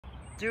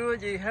Chưa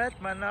gì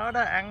hết mà nó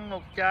đã ăn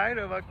một trái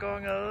rồi bà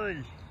con ơi.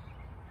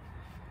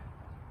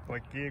 Ngoài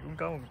kia cũng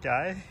có một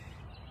trái.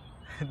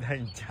 Đây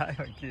một trái,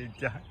 ngoài kia một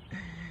trái.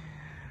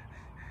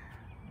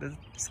 The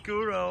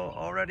squirrel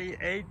already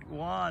ate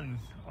one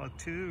or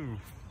two.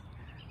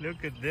 Look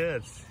at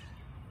this.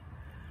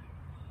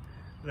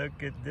 Look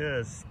at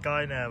this.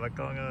 Coi nè bà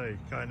con ơi,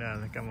 coi nè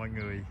cả mọi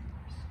người.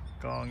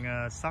 Con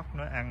sóc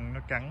nó ăn, nó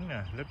cắn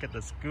nè. Look at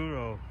the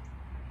squirrel.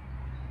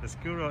 The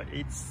squirrel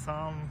eats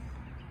some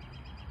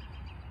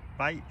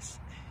bites.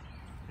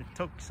 It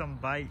took some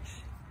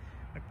bites.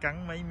 Nó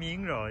cắn mấy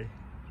miếng rồi.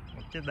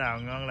 Một trái đào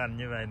ngon lành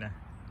như vậy nè.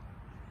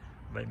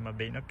 Vậy mà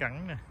bị nó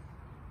cắn nè.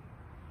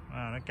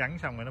 Nó cắn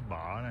xong rồi nó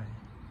bỏ nè.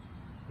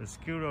 The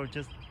squirrel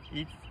just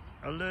eat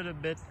a little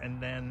bit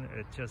and then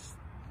it just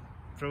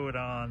threw it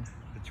on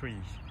the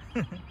tree.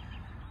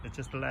 It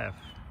just left.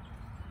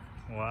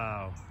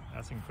 Wow,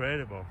 that's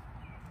incredible.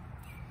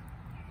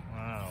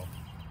 Wow.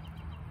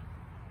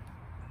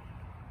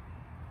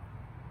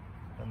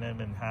 Cho nên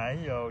mình hái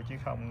vô chứ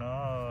không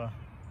nó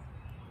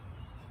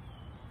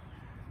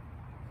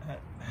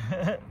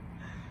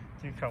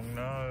chứ không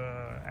nó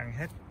ăn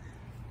hết.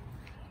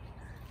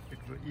 It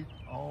will eat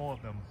all of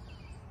them.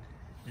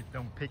 If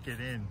don't pick it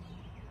in,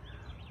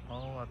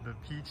 all of the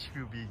peach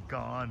will be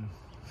gone.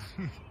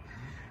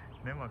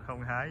 Nếu mà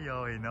không hái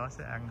vô thì nó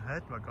sẽ ăn hết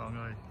bà con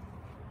ơi.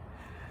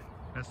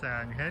 Nó sẽ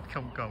ăn hết,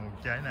 không còn một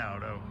trái nào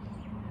đâu.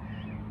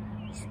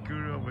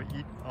 Squirrel will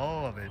eat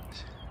all of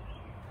it.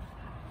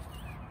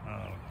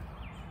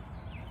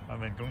 Và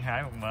mình cũng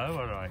hái một mớ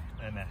vào rồi.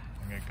 Đây nè,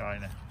 mọi người coi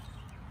nè.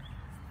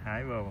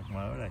 Hái vào một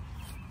mớ đây.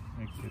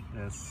 Look at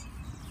this.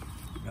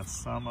 Got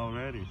some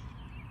already.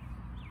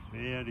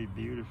 Very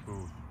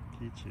beautiful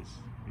peaches.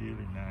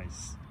 Really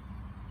nice.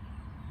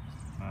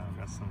 Wow,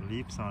 got some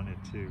leaves on it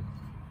too.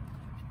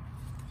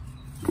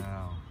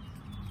 Wow.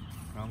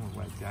 Có một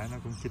vài trái nó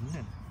cũng chín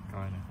nè.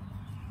 Coi nè.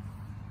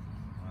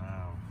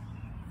 Wow.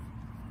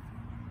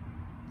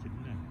 Chín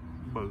nè.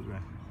 Bự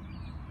rồi.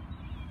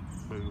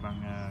 Bự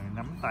bằng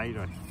nắm tay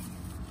rồi.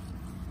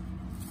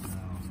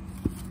 Wow.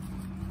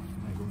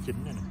 Này cũng chín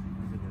nè.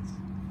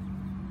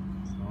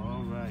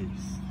 Alright.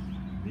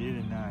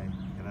 Really nice.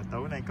 Vậy là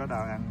tối nay có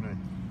đào ăn rồi.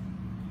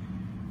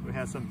 We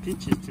have some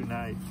peaches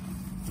tonight.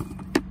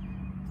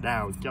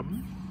 Đào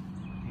chấm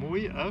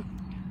muối ớt.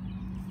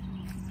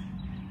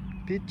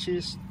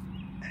 Peaches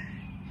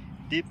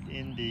dipped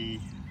in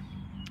the.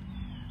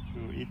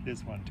 We'll eat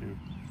this one too,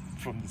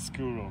 from the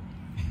squirrel.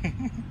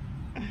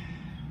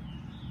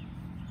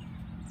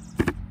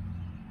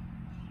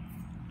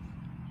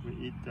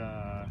 We eat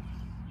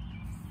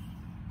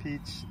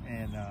peach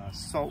and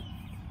salt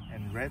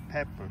and red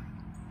pepper.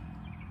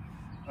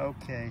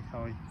 Ok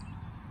thôi,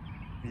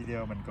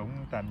 video mình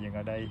cũng tạm dừng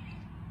ở đây.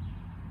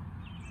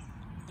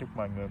 Chúc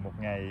mọi người một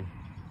ngày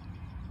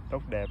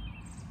tốt đẹp.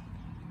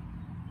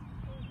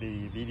 The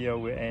video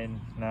will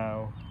end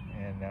now,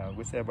 and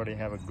wish everybody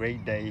have a great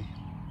day.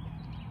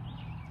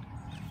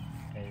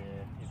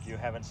 And if you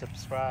haven't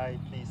subscribed,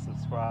 please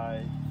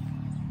subscribe.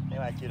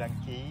 Nếu ai chưa đăng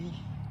ký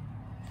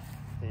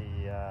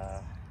thì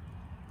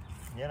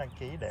nhớ đăng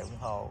ký để ủng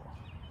hộ.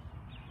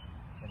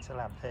 Mình sẽ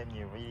làm thêm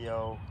nhiều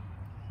video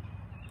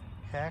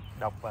khác,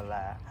 độc và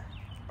lạ,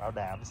 bảo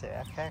đảm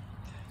sẽ khác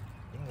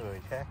những người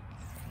khác,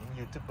 những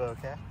YouTuber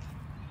khác.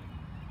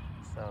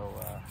 So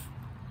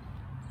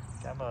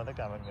cảm ơn tất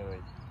cả mọi người.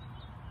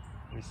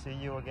 We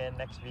see you again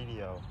next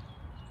video.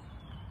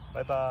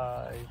 Bye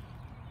bye.